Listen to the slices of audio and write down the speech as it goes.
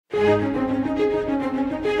Life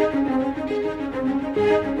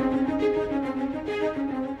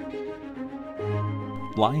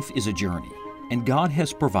is a journey, and God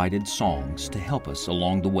has provided songs to help us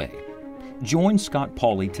along the way. Join Scott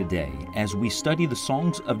Pauley today as we study the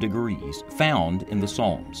songs of degrees found in the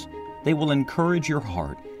Psalms. They will encourage your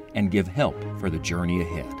heart and give help for the journey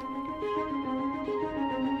ahead.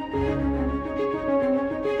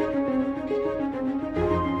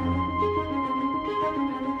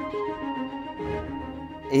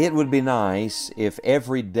 It would be nice if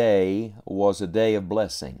every day was a day of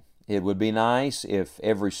blessing. It would be nice if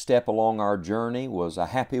every step along our journey was a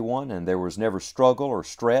happy one and there was never struggle or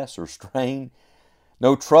stress or strain.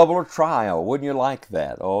 No trouble or trial. Wouldn't you like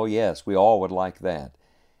that? Oh yes, we all would like that.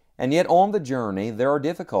 And yet on the journey there are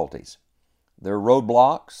difficulties. There are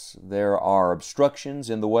roadblocks. There are obstructions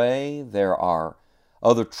in the way. There are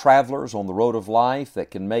other travelers on the road of life that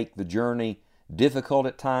can make the journey difficult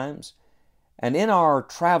at times. And in our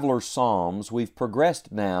Traveler's Psalms, we've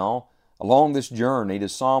progressed now along this journey to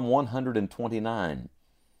Psalm 129.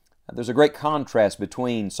 There's a great contrast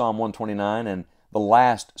between Psalm 129 and the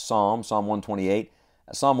last Psalm, Psalm 128.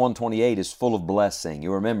 Psalm 128 is full of blessing.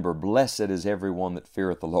 You remember, blessed is everyone that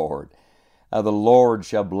feareth the Lord. The Lord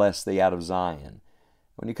shall bless thee out of Zion.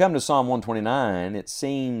 When you come to Psalm 129, it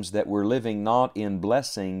seems that we're living not in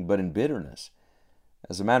blessing, but in bitterness.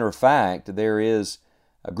 As a matter of fact, there is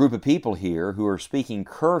a group of people here who are speaking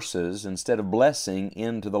curses instead of blessing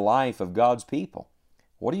into the life of God's people.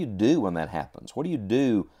 What do you do when that happens? What do you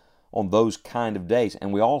do on those kind of days?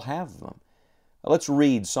 And we all have them. Let's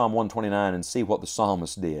read Psalm 129 and see what the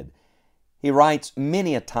psalmist did. He writes,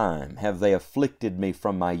 "Many a time have they afflicted me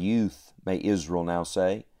from my youth," may Israel now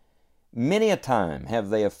say. "Many a time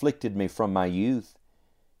have they afflicted me from my youth,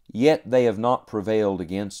 yet they have not prevailed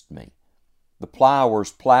against me. The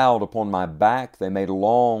plowers plowed upon my back, they made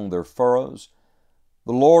long their furrows.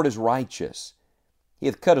 The Lord is righteous. He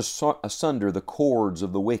hath cut asunder the cords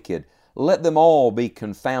of the wicked. Let them all be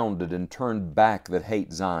confounded and turned back that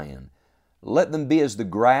hate Zion. Let them be as the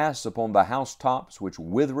grass upon the housetops, which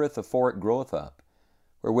withereth afore it groweth up,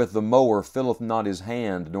 wherewith the mower filleth not his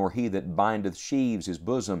hand, nor he that bindeth sheaves his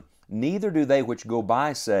bosom. Neither do they which go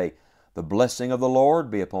by say, The blessing of the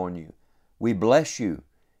Lord be upon you. We bless you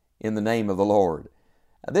in the name of the Lord."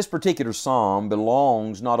 This particular psalm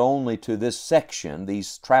belongs not only to this section,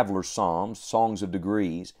 these Traveler's Psalms, Songs of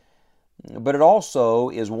Degrees, but it also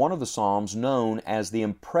is one of the psalms known as the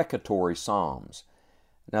imprecatory psalms.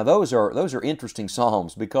 Now those are interesting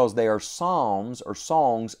psalms because they are psalms or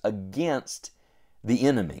songs against the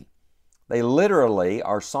enemy. They literally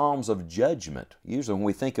are psalms of judgment. Usually when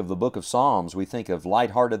we think of the book of Psalms, we think of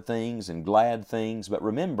lighthearted things and glad things, but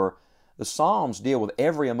remember, the Psalms deal with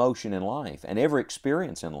every emotion in life and every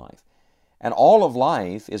experience in life. And all of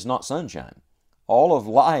life is not sunshine. All of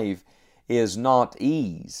life is not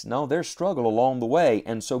ease. No, there's struggle along the way.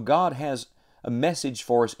 And so God has a message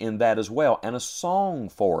for us in that as well, and a song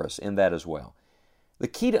for us in that as well. The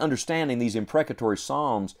key to understanding these imprecatory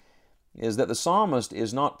Psalms is that the psalmist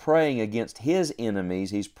is not praying against his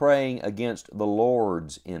enemies, he's praying against the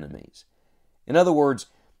Lord's enemies. In other words,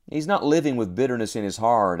 he's not living with bitterness in his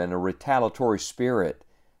heart and a retaliatory spirit.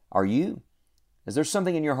 Are you? Is there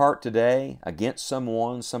something in your heart today against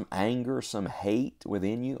someone, some anger, some hate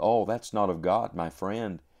within you? Oh, that's not of God, my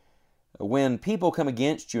friend. When people come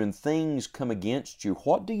against you and things come against you,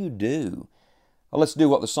 what do you do? Well, let's do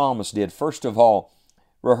what the psalmist did. First of all,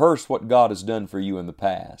 rehearse what God has done for you in the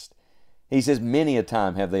past. He says, "Many a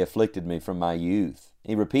time have they afflicted me from my youth."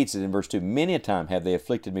 He repeats it in verse 2. "Many a time have they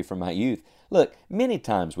afflicted me from my youth." Look, many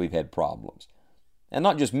times we've had problems. And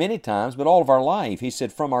not just many times, but all of our life. He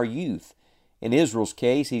said, from our youth. In Israel's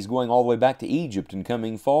case, he's going all the way back to Egypt and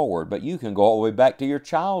coming forward. But you can go all the way back to your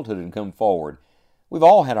childhood and come forward. We've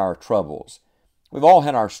all had our troubles. We've all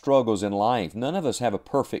had our struggles in life. None of us have a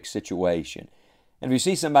perfect situation. And if you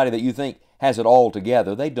see somebody that you think has it all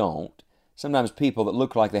together, they don't. Sometimes people that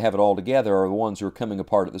look like they have it all together are the ones who are coming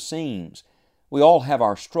apart at the seams. We all have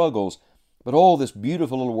our struggles, but oh, this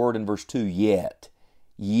beautiful little word in verse 2, yet.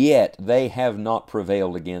 Yet they have not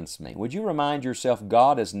prevailed against me. Would you remind yourself,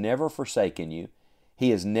 God has never forsaken you. He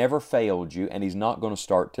has never failed you, and He's not going to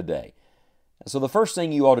start today. So the first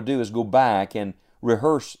thing you ought to do is go back and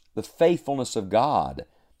rehearse the faithfulness of God.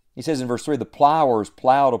 He says in verse 3, "The plowers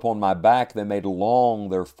plowed upon my back, they made long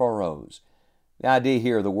their furrows." The idea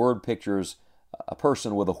here, the word pictures a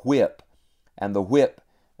person with a whip, and the whip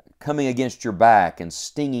coming against your back and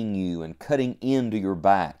stinging you and cutting into your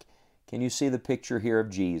back. Can you see the picture here of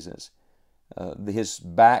Jesus? His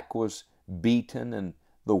back was beaten and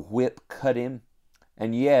the whip cut him,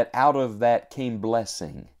 and yet out of that came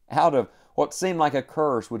blessing. Out of what seemed like a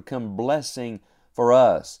curse would come blessing for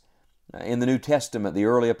us. In the New Testament, the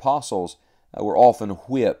early apostles were often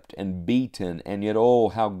whipped and beaten, and yet, oh,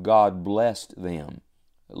 how God blessed them.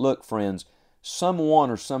 Look, friends,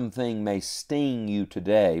 someone or something may sting you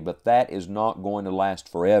today, but that is not going to last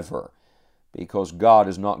forever, because God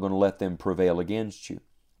is not going to let them prevail against you.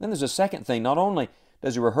 Then there's a second thing. Not only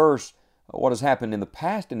does he rehearse what has happened in the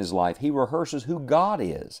past in his life, he rehearses who God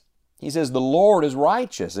is. He says, the Lord is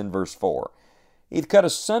righteous in verse 4. He'd cut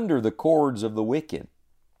asunder the cords of the wicked.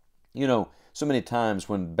 You know, so many times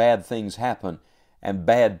when bad things happen and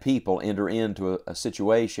bad people enter into a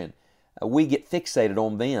situation, we get fixated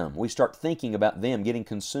on them. We start thinking about them, getting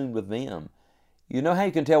consumed with them. You know how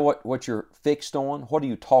you can tell what you're fixed on? What do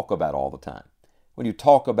you talk about all the time? When you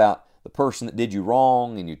talk about the person that did you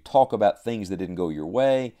wrong and you talk about things that didn't go your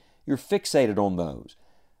way, you're fixated on those.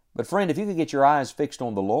 But friend, if you could get your eyes fixed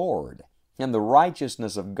on the Lord and the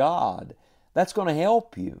righteousness of God, that's going to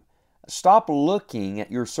help you. Stop looking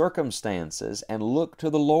at your circumstances and look to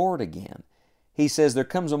the Lord again. He says there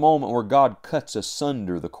comes a moment where God cuts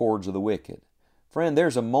asunder the cords of the wicked. Friend,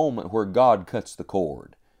 there's a moment where God cuts the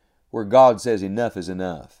cord, where God says enough is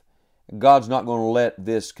enough. God's not going to let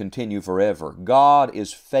this continue forever. God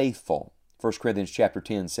is faithful. 1 Corinthians chapter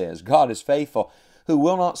 10 says, God is faithful, who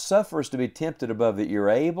will not suffer us to be tempted above that you're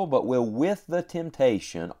able, but will with the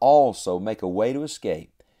temptation also make a way to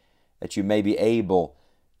escape, that you may be able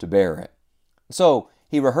to bear it. So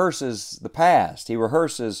he rehearses the past. He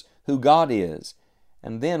rehearses who God is.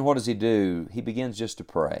 And then what does he do? He begins just to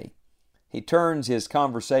pray. He turns his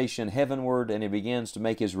conversation heavenward and he begins to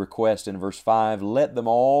make his request in verse 5. Let them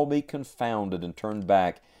all be confounded and turned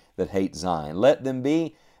back that hate Zion. Let them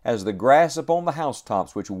be as the grass upon the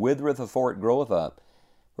housetops, which withereth afore it groweth up.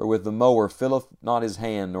 Wherewith the mower filleth not his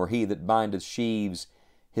hand, nor he that bindeth sheaves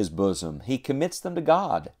his bosom. He commits them to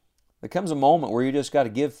God. There comes a moment where you just got to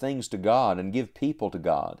give things to God and give people to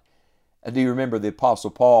God. Do you remember the Apostle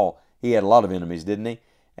Paul? He had a lot of enemies, didn't he?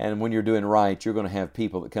 And when you're doing right, you're going to have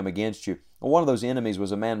people that come against you. Well, one of those enemies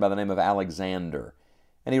was a man by the name of Alexander.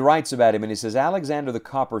 And he writes about him and he says, Alexander the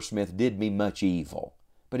coppersmith did me much evil.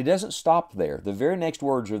 But he doesn't stop there. The very next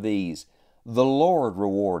words are these, the Lord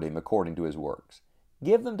reward him according to his works.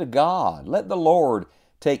 Give them to God. Let the Lord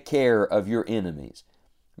take care of your enemies.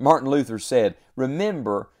 Martin Luther said,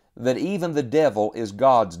 remember that even the devil is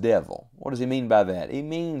God's devil. What does he mean by that? He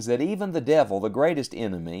means that even the devil, the greatest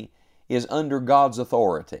enemy, is under God's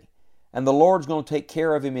authority. And the Lord's going to take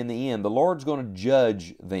care of him in the end. The Lord's going to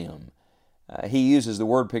judge them. He uses the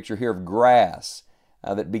word picture here of grass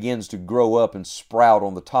that begins to grow up and sprout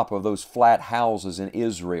on the top of those flat houses in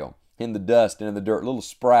Israel, in the dust and in the dirt, little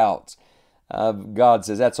sprouts. God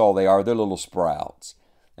says that's all they are. They're little sprouts.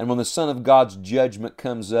 And when the Son of God's judgment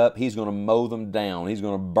comes up, He's going to mow them down. He's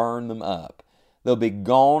going to burn them up. They'll be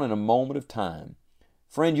gone in a moment of time.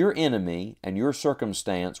 Friend, your enemy and your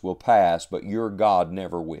circumstance will pass, but your God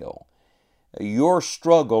never will. Your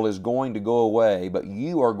struggle is going to go away, but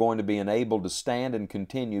you are going to be enabled to stand and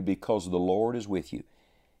continue because the Lord is with you.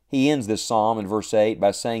 He ends this psalm in verse 8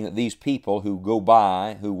 by saying that these people who go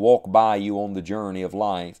by, who walk by you on the journey of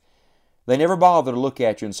life, they never bother to look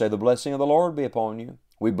at you and say, the blessing of the Lord be upon you.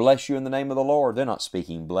 We bless you in the name of the Lord. They're not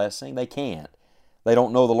speaking blessing. They can't. They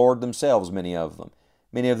don't know the Lord themselves, many of them.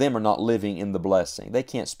 Many of them are not living in the blessing. They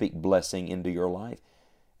can't speak blessing into your life.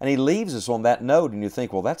 And he leaves us on that note, and you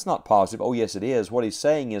think, well, that's not positive. Oh, yes, it is. What he's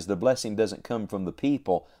saying is the blessing doesn't come from the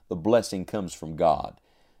people. The blessing comes from God.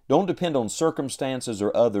 Don't depend on circumstances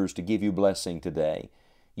or others to give you blessing today.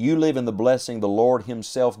 You live in the blessing the Lord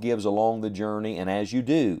Himself gives along the journey, and as you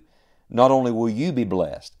do, not only will you be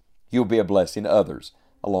blessed, you'll be a blessing to others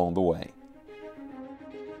along the way.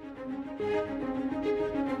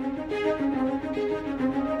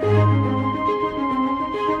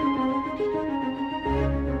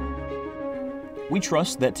 We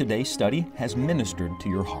trust that today's study has ministered to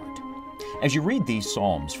your heart. As you read these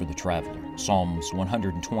Psalms for the traveler, Psalms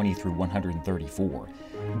 120 through 134,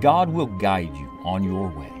 God will guide you on your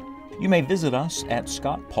way. You may visit us at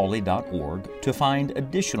scottpauley.org to find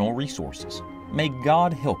additional resources. May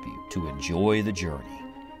God help you to enjoy the journey.